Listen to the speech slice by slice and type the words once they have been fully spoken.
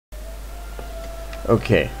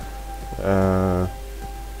Okay.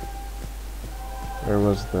 Where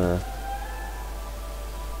was the...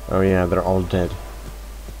 Oh yeah, they're all dead.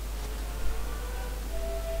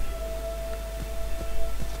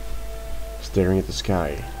 Staring at the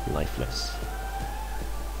sky, lifeless.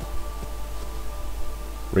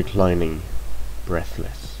 Reclining,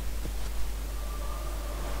 breathless.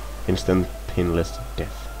 Instant painless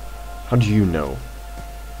death. How do you know?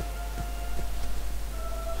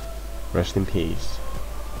 Rest in peace.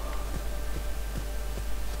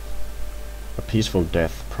 A peaceful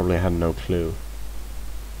death, probably had no clue.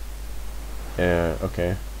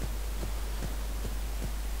 Okay.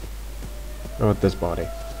 What about this body?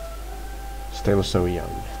 Still so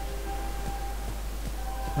young.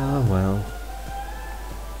 Ah well.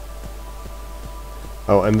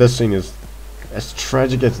 Oh, and this scene is as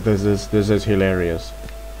tragic as this is hilarious.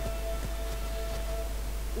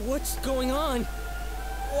 What's going on?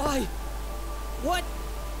 Why?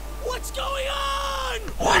 What's going on?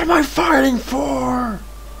 What am I fighting for?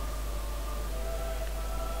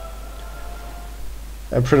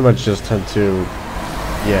 I pretty much just had to...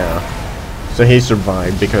 Yeah. So he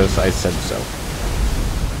survived because I said so.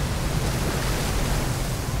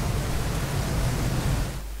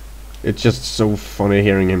 It's just so funny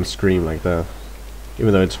hearing him scream like that.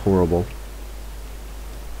 Even though it's horrible.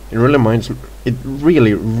 It really reminds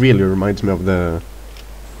me of the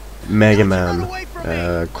Mega Man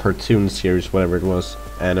cartoon series, whatever it was,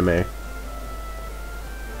 anime.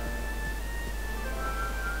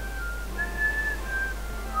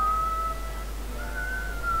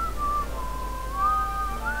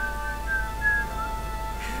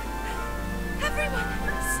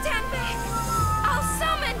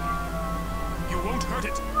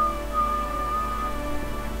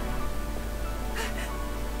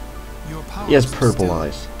 He has purple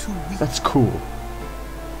eyes. That's cool.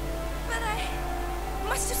 But I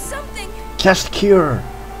must do something. Cast Cure.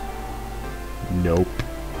 Nope.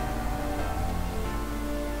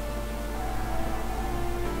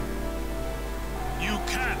 You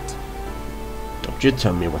can't. Don't you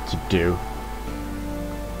tell me what to do.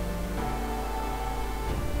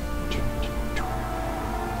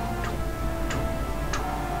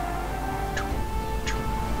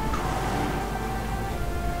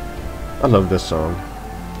 I love this song.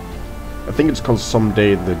 I think it's called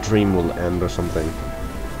Someday the Dream Will End or something.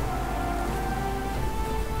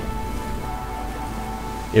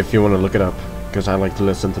 If you want to look it up, because I like to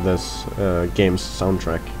listen to this game's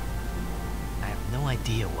soundtrack. I have no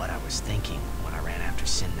idea what I was thinking when I ran after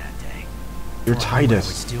Sin that day. You're Before I knew what I Titus.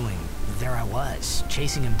 was doing, there I was,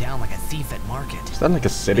 chasing him down like a thief at market. Is that like a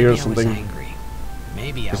city Maybe or something? I was angry.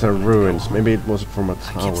 Maybe I Is there wanted to go ruins? home. Maybe it was from a I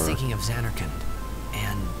kept tower. thinking of Xanarkand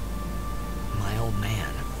and my old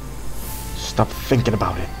man. Stop thinking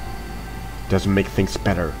about it. Doesn't make things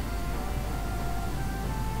better.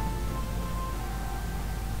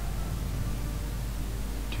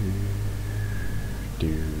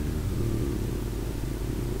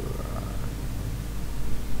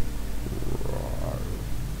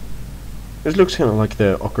 This looks kind of like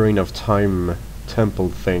the Ocarina of Time temple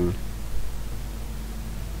thing.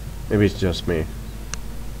 Maybe it's just me.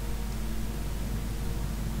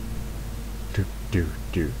 Do.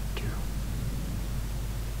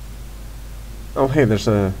 Oh hey, there's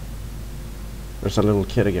a little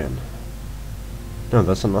kid again. No,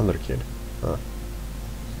 that's another kid. Huh.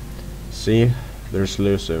 See, there's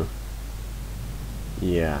Lusu.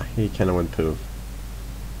 Yeah, he kinda went poof.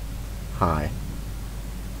 Hi.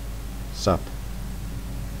 Sup?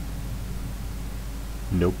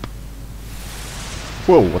 Nope.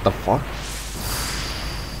 Whoa, what the fuck?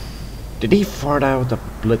 Did he fart out a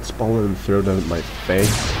blitz ball and throw it at my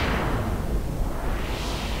face?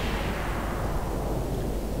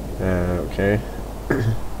 Okay.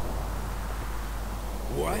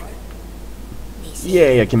 What?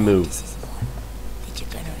 Yay, I can move. That you're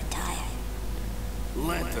gonna retire.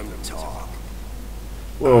 Let them talk.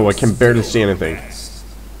 Whoa, I can barely see anything.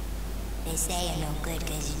 They say you're no good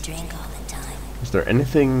because you drink all the time. Is there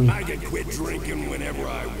anything? I can quit drinking whenever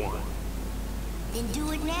I want. Then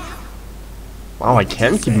do it now. Wow, I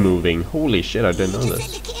can keep moving. Holy shit, I didn't know You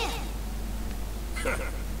just this. said you can.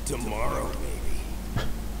 Tomorrow, maybe.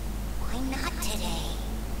 Why not today?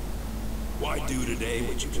 Why do today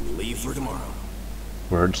what you can leave for tomorrow?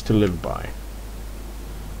 Words to live by.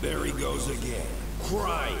 There he goes again,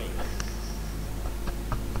 crying.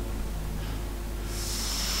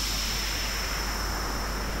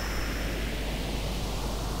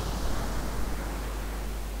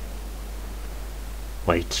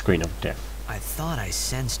 Wait, screen of death. I thought I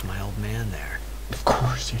sensed my old man there, Of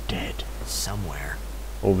course you did. somewhere.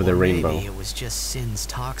 over the Or rainbow. maybe it was just Sin's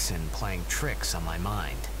toxin playing tricks on my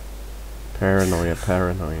mind. Paranoia,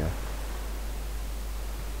 paranoia.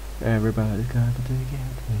 Everybody's got to get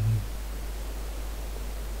me.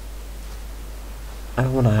 I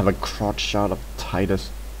don't want to have a crotch shot of Titus.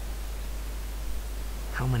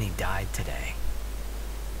 How many died today?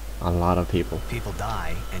 A lot of people. People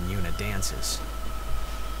die and Yuna dances.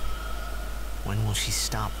 When will she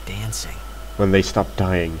stop dancing? When they stop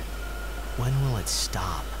dying. When will it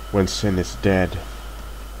stop? When Sin is dead.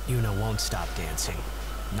 Yuna won't stop dancing.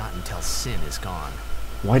 Not until Sin is gone.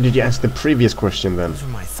 Why did you ask the previous question then? Those were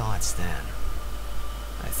my thoughts then.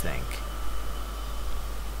 I think.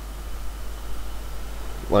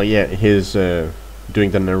 Well, yeah, he's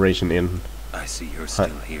doing the narration in I see you're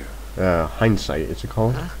still here. hindsight, is it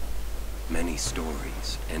called? Huh? Many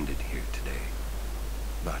stories ended here today.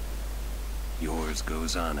 But yours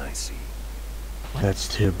goes on, I see. That's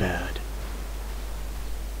too bad.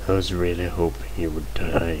 I was really hoping he would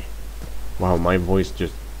die. Wow, my voice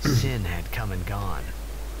just... Sin had come and gone,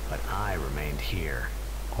 but I remained here.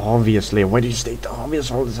 Obviously, why do you state the obvious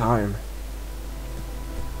all the time?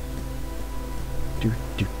 Do,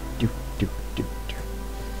 do, do, do, do, do.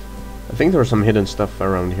 I think there was some hidden stuff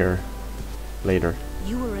around here later.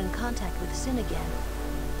 You were in contact with Sin again.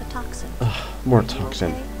 The toxin. More Are you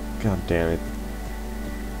toxin. okay? God damn it.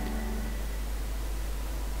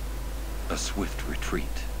 A swift retreat.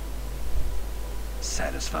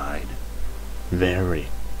 Satisfied? Very.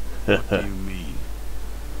 What do you mean?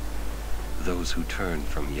 Those who turned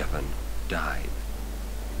from Yevon died,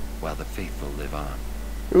 while the faithful live on.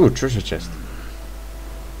 Ooh, treasure chest.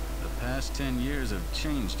 The past 10 years have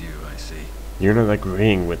changed you, I see. You're not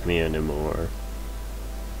agreeing with me anymore.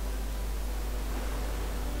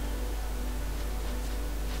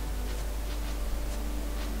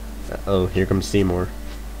 Uh-oh, here comes Seymour.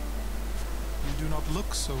 You do not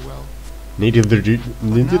look so well. Neither do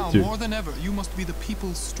But now, more than ever, you must be the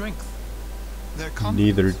people's strength. Their confidence.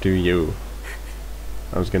 neither do you.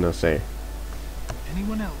 I was gonna say.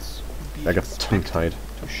 Anyone else would be I got expected tongue-tied.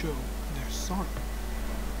 to show their sorrow.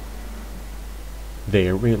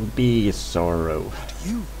 There will be sorrow. But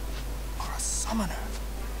you are a summoner.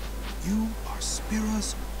 You are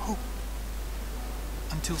Spira's hope.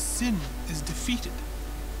 Until sin is defeated,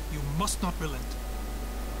 you must not relent.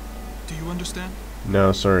 Do you understand?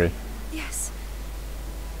 No, sorry. Yes.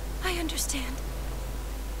 I understand.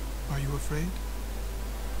 Are you afraid?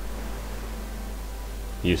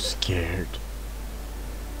 You scared.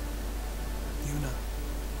 Yuna,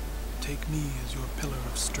 take me as your pillar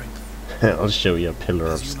of strength. I'll show you a pillar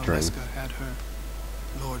of As strength. Yuna had her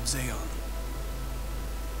Lord Zayon.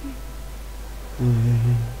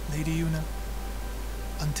 Lady Yuna,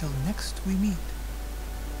 until next we meet,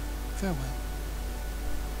 farewell.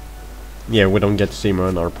 Yeah, we don't get Seymour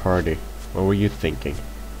in our party. What were you thinking?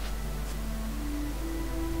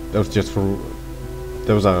 That was just for...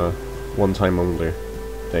 That was a one-time only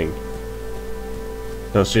thing.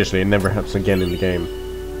 No, seriously, it never happens again in the game.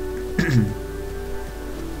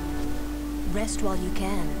 Rest while you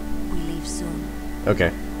can. We leave soon.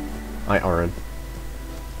 Okay. Hi, Aaron.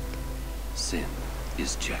 Sin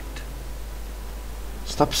is checked.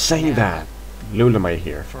 Stop saying Yeah. that! Lula might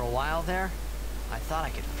hear. For a while there, I thought I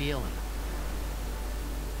could feel him.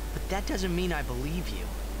 But that doesn't mean I believe you.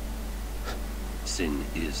 Sin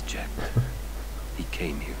is checked. He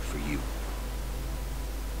came here for you.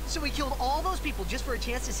 So he killed all those people just for a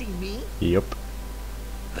chance to see me? Yep.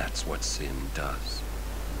 That's what Sin does.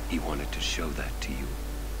 He wanted to show that to you.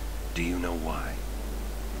 Do you know why?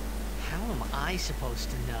 How am I supposed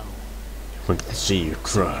to know? Want to see you So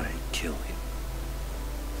cry. you kill him.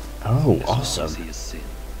 Oh, As long as awesome. he is Sin,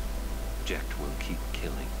 Jecht will keep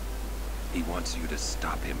killing. He wants you to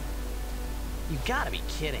stop him. You gotta be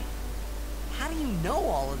kidding. How do you know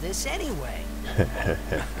all of this anyway?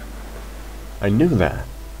 I knew that.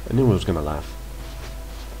 I knew I was gonna laugh.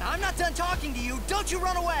 I'm not done talking to you. Don't you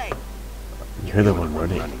run away. You're the one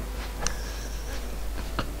running.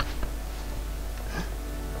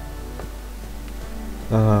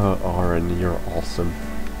 Aaron, you're awesome.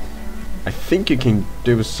 I think you can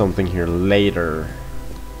do something here later.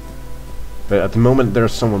 But at the moment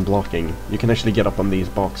there's someone blocking. You can actually get up on these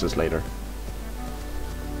boxes later.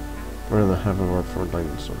 We're gonna have our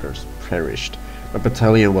frontline soldiers perished. My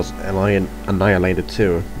battalion was annihilated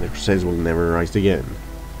too. The Crusades will never rise again.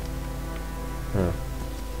 Huh.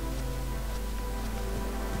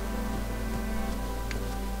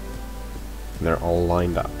 They're all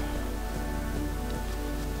lined up.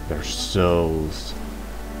 Their souls.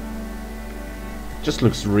 Just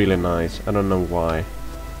looks really nice. I don't know why.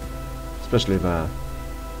 Especially that.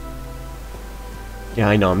 Yeah,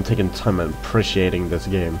 I know, I'm taking time and appreciating this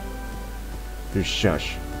game. You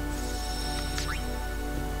shush.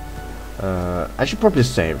 I should probably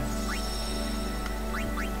save.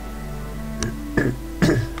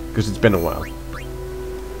 Because it's been a while.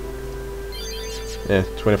 Yeah,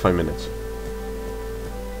 25 minutes.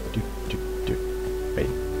 Wait.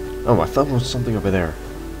 Oh, I thought there was something over there.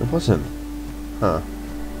 It wasn't. Huh.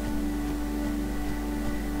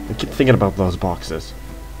 I keep thinking about those boxes.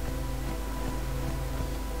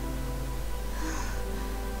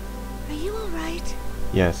 Are you alright?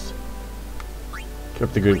 Yes. Keep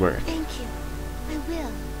up the good work. Thank you. I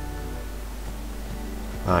will.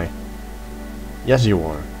 Hi. Yes, you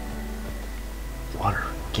are. Water.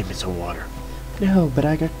 Give me some water. No, but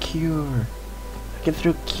I got cure. I can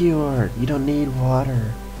throw cure. You don't need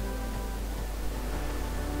water.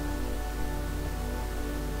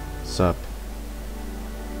 Sup?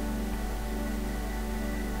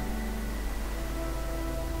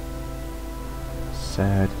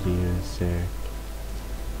 Sad music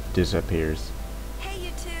disappears. Hey,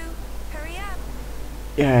 you two. Hurry up.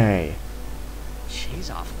 Yay! She's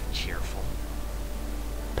awfully cheerful.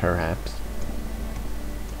 Perhaps.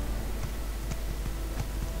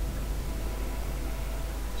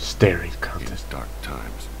 Staring In contest. dark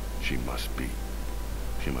times, she must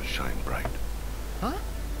shine bright. Huh?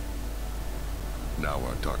 Now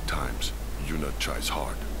are dark times. Yuna tries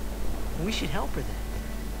hard. We should help her then.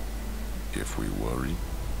 If we worry,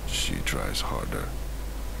 she tries harder.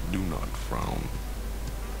 Do not frown.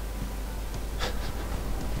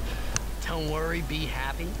 Don't worry, be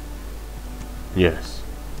happy. Yes.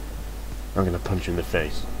 I'm gonna punch you in the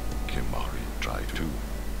face. Kimahri tried too.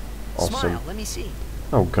 Awesome. Smile, let me see.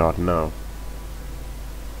 Oh god, no.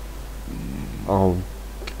 Oh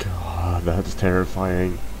god, that's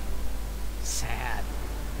terrifying. Sad.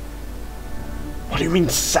 What do you mean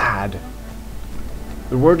sad?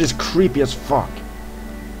 The word is creepy as fuck.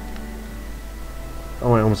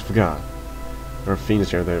 Oh, I almost forgot. There are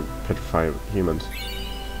fiends here that petrify humans.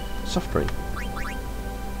 Soft drink.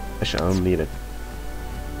 Actually, I don't need it.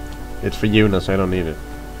 It's for Yuna, so I don't need it.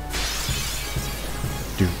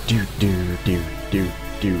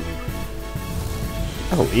 Do.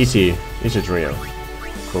 Oh, easy trio.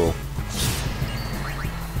 Cool.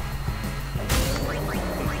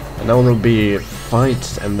 And now there'll be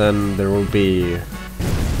fights, and then there will be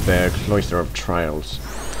the Cloister of Trials.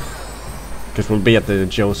 Because we'll be at the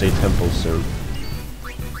Jose Temple soon.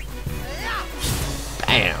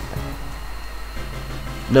 Bam!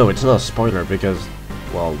 No, it's not a spoiler because,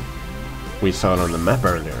 well, we saw it on the map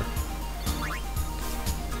earlier.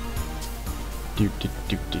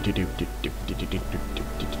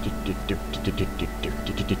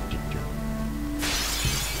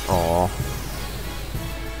 Aww.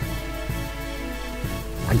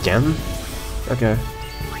 Again? Okay.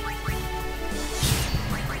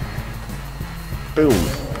 Boom.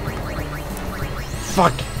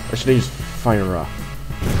 Fuck! I should use fire rock.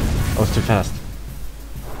 I was too fast.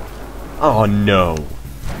 Oh no.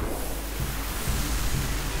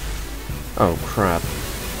 Oh crap.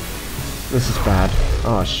 This is bad.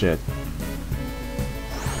 Oh shit.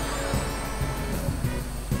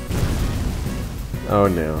 Oh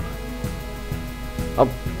no. Oh,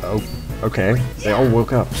 okay. They all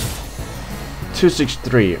woke up.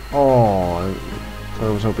 263. Oh, I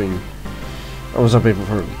was hoping for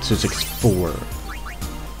 264.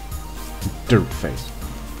 Dirt face.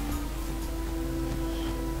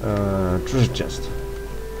 Treasure chest.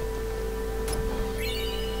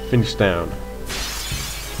 Finish down.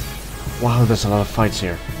 Wow, there's a lot of fights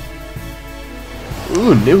here.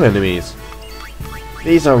 Ooh, new enemies.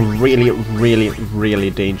 These are really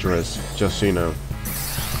dangerous, just so you know.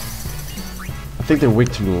 I think they're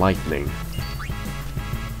weak to lightning.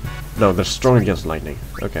 No, they're strong against lightning.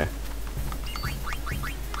 Okay.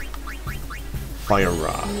 Fire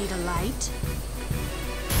rod. Need a light?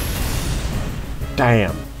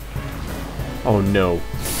 Damn. Oh no.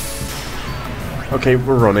 Okay,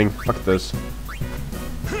 we're running. Fuck this.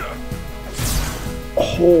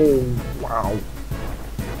 Oh, wow.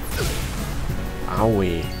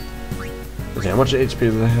 Owie. Okay, how much HP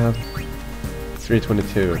do they have?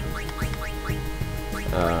 322.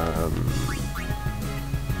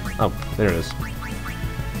 Oh, there it is.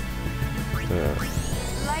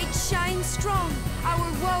 Light shine strong.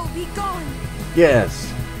 Our woe be gone.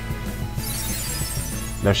 Yes.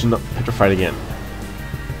 Now she's not petrified again.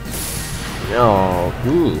 Oh,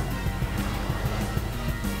 ooh.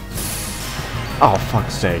 Oh,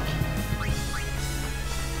 fuck's sake.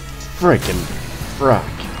 Frickin'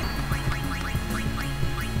 frack.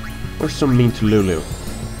 We're so mean to Lulu.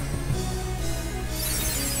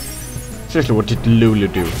 Seriously, what did Lulu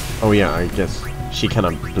do? Oh yeah, I guess she kind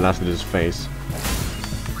of blasted his face.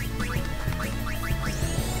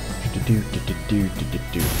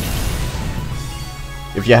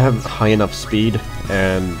 If you have high enough speed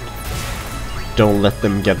and don't let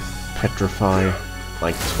them get petrified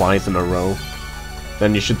like twice in a row,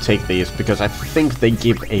 then you should take these, because I think they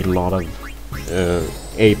give a lot of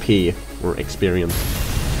AP or experience.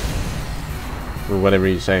 Or whatever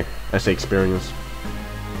you say. I say experience.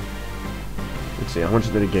 Let's see, how much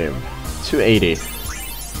did it give? 280.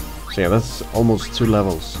 So yeah, that's almost 2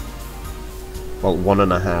 levels. Well,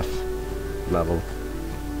 1.5 level.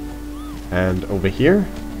 And over here,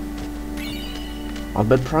 I'll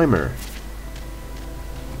bet primer.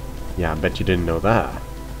 Yeah, I bet you didn't know that.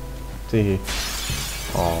 See.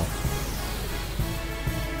 Oh.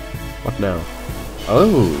 What now?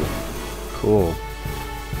 Oh, cool.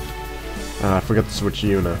 I forgot to switch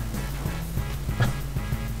Yuna.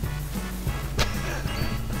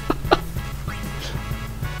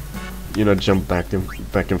 Yuna jumped back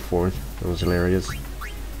and forth. It was hilarious.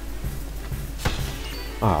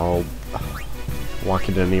 Oh, Waka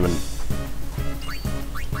didn't even.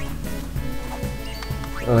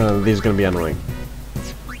 These are gonna be annoying.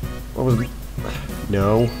 What was?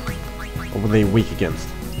 No. What were they weak against?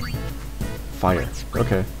 Fire.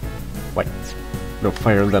 Okay. Wait. No,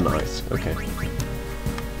 fire and then ice. Okay.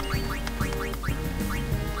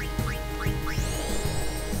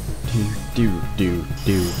 Do.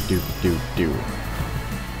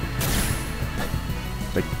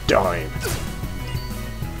 Like dying.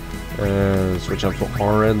 Switch out for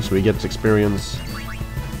RN so we get experience.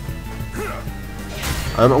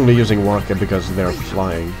 I'm only using Waka because they're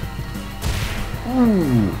flying.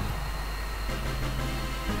 Ooh.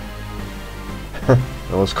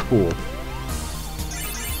 That was cool.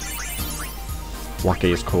 Waka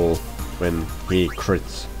is cool when he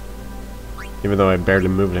crits. Even though I barely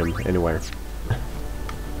moved him anywhere.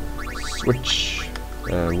 Switch.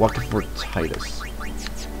 Waka for Titus.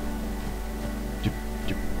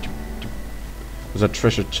 There's a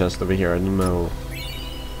treasure chest over here, I don't know.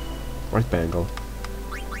 Right bangle.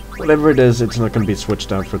 Whatever it is, it's not gonna be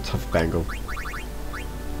switched out for tough bangle.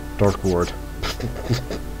 Dark ward.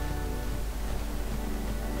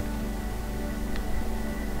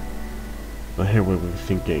 But here we were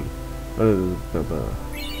thinking.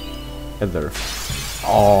 Heather.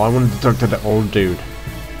 Oh, I wanted to talk to the old dude.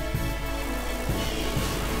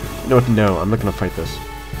 You know what? No, I'm not gonna fight this.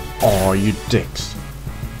 Oh, you dicks.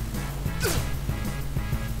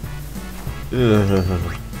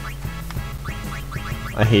 Ugh.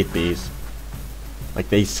 I hate these. Like,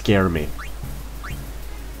 they scare me.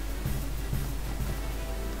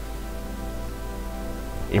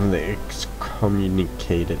 Even they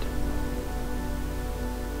excommunicated.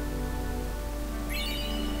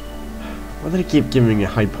 Why do they keep giving me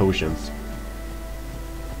high potions?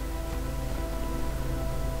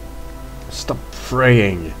 Stop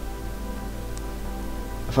praying.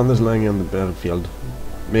 I found this lying on the battlefield.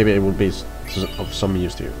 Maybe it would be of some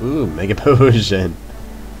use to you. Ooh, mega potion.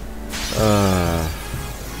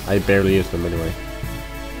 I barely use them anyway.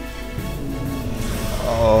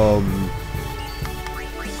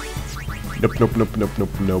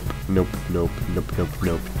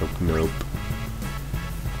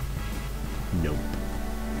 Nope.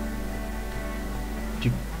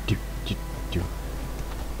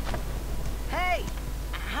 Hey!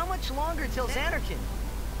 How much longer till Xanarkin?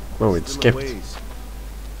 Oh, it skipped.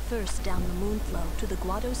 First down the Moonflow to the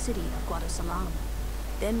Guado city of Guadosalam.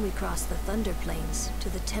 Then we cross the Thunder Plains to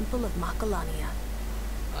the Temple of Makalania.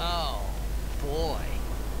 Oh, boy.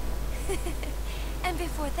 And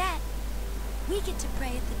before that, we get to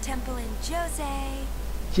pray at the temple in Jose.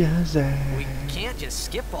 We can't just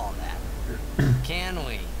skip all that. Can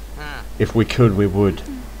we? Huh? If we could, we would.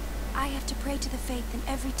 I have to pray to the faith in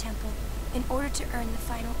every temple in order to earn the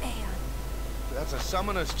final Aeon. That's a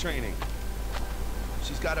summoner's training.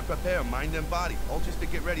 She's got to prepare mind and body, all just to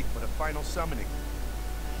get ready for the final summoning.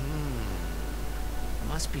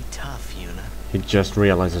 Must be tough, Yuna. He just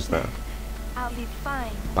realizes that. I'll be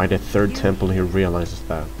fine. By the third temple, he realizes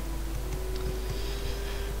that.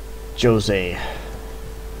 Jose.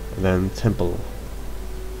 And then temple.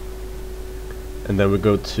 And then we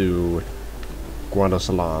go to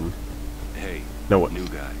Guadosalam. Hey, no, what? New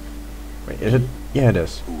guy. Wait, is it? Yeah, it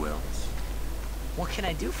is. Who else? What can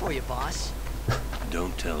I do for you, boss?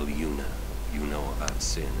 Don't tell Yuna you know about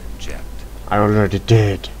Sin and Jecht. I already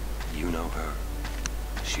did. You know her.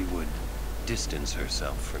 She would distance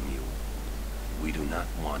herself from you. We do not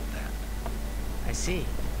want that. I see.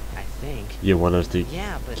 I think. You want us to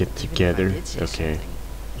yeah, but get even together? if I did say Okay. something,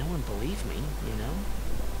 no one believed me, you know?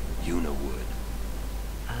 Yuna would.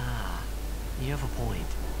 Ah, you have a point.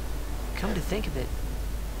 Come to think of it,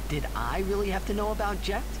 did I really have to know about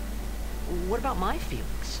Jet? What about my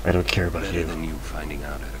feelings? I don't care about Better you. than you finding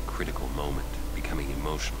out at a critical moment, becoming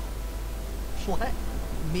emotional. What?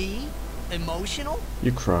 Me? Emotional?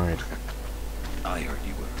 You cried. I heard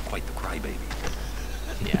you were quite the crybaby.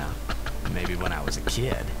 Yeah, maybe when I was a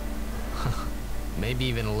kid. Maybe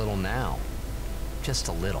even a little now. Just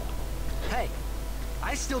a little. Hey,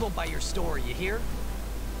 I still don't buy your story, you hear?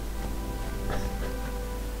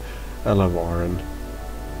 I love Oren.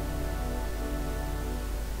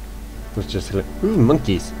 It's just like, ooh,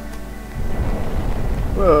 monkeys.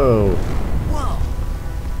 Whoa. Whoa.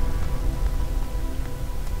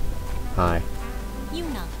 Hi.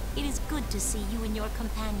 Yuna, it is good to see you and your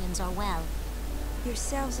companions are well.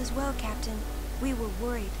 Yourselves as well, Captain. We were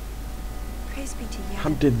worried. Praise be to Yuna. How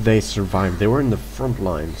did they survive? They were in the front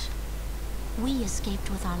lines. We escaped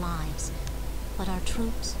with our lives, but our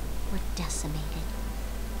troops were decimated.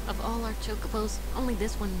 Of all our chocobos, only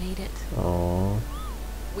this one made it. Aww.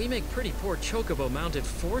 We make pretty poor chocobo-mounted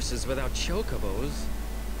forces without chocobos.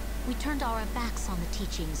 We turned our backs on the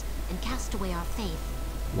teachings and cast away our faith.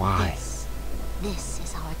 Why? This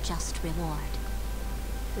is our just reward.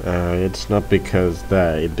 It's not because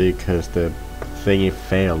the thingy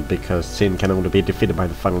failed, because sin can only be defeated by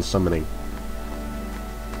the final summoning.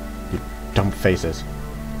 You dumb faces.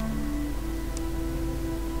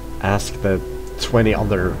 Ask the 20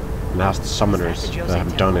 other last summoners that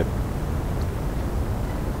have done it.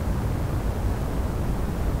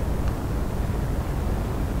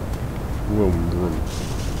 Vroom, vroom.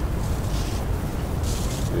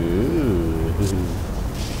 Ooh.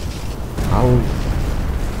 How?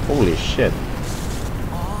 Holy shit.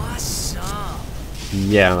 Awesome.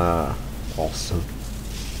 Yeah, awesome.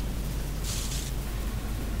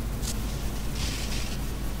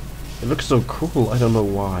 It looks so cool, I don't know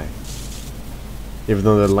why. Even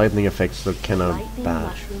though the lightning effects look kind of Lightning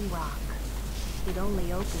bad. Mushroom Rock. It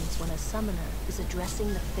only opens when a summoner is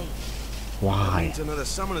addressing the faith. That Why? means another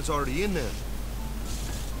summoner's already in there.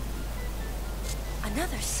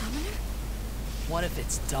 Another summoner? What if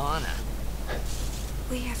it's Donna?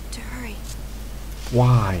 We have to hurry.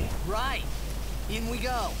 Why? Right. In we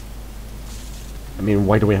go. I mean,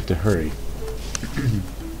 why do we have to hurry?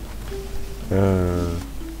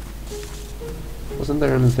 Wasn't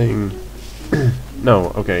there anything?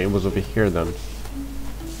 No, okay, it was over here then.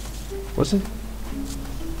 Was it?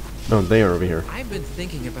 No, they are over here. I've been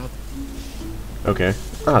thinking about... Okay.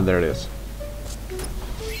 Ah, there it is.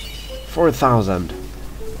 4,000.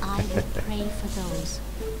 I will pray for those.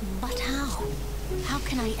 But how? How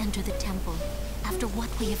can I enter the temple after what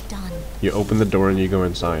we have done? You open the door and you go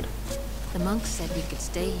inside. The monk said we could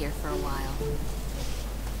stay here for a while.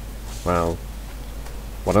 Well,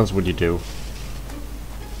 what else would you do?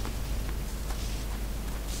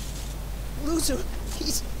 Loser!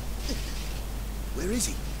 He's... Where is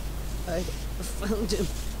he? I found him.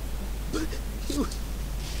 But he was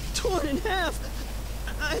torn in half.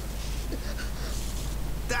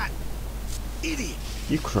 That idiot!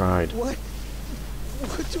 You cried. What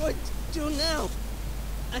do I do now?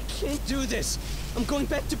 I can't do this. I'm going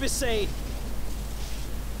back to Besaid.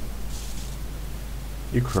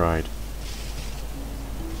 You cried.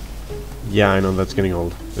 Yeah, I know that's getting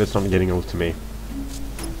old. It's not getting old to me.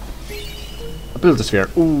 A Build-A-Sphere.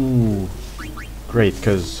 Ooh. Great,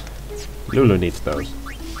 because Lulu needs those.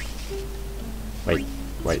 Wait.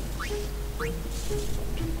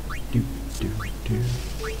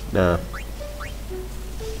 Nah.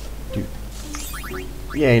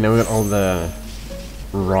 Yeah, you know, we got all the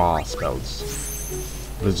raw spells.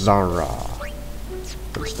 The Zara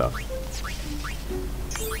and stuff.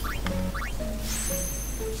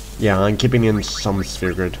 Yeah, I'm keeping in some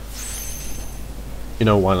sphere grid. You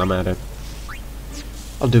know, while I'm at it.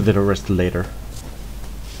 I'll do the rest later.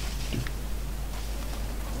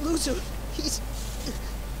 Loser,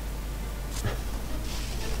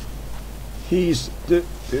 He's the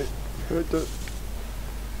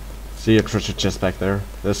See a treasure chest back there?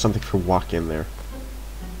 There's something for walk in there.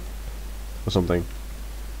 Or something.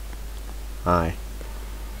 Hi.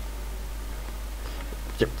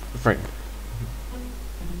 Yep, right.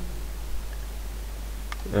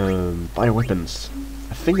 Bioweapons.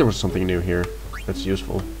 I think there was something new here that's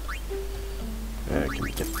useful. Can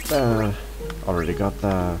we get that? Already got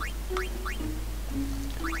that.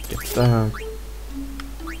 Get that.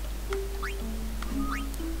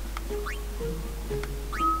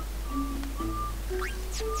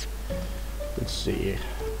 Let's see.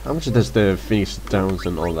 How much does the Phoenix Downs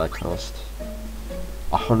and all that cost?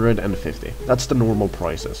 150. That's the normal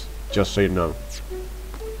prices, just so you know.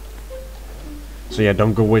 So yeah,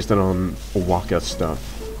 don't go waste it on Waka stuff,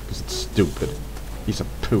 because it's stupid. He's a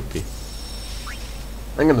poopy.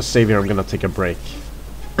 I'm gonna save here, I'm gonna take a break.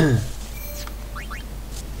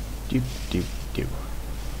 Do.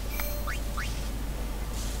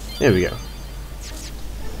 There we go.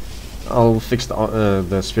 I'll fix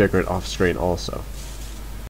the sphere grid off screen also.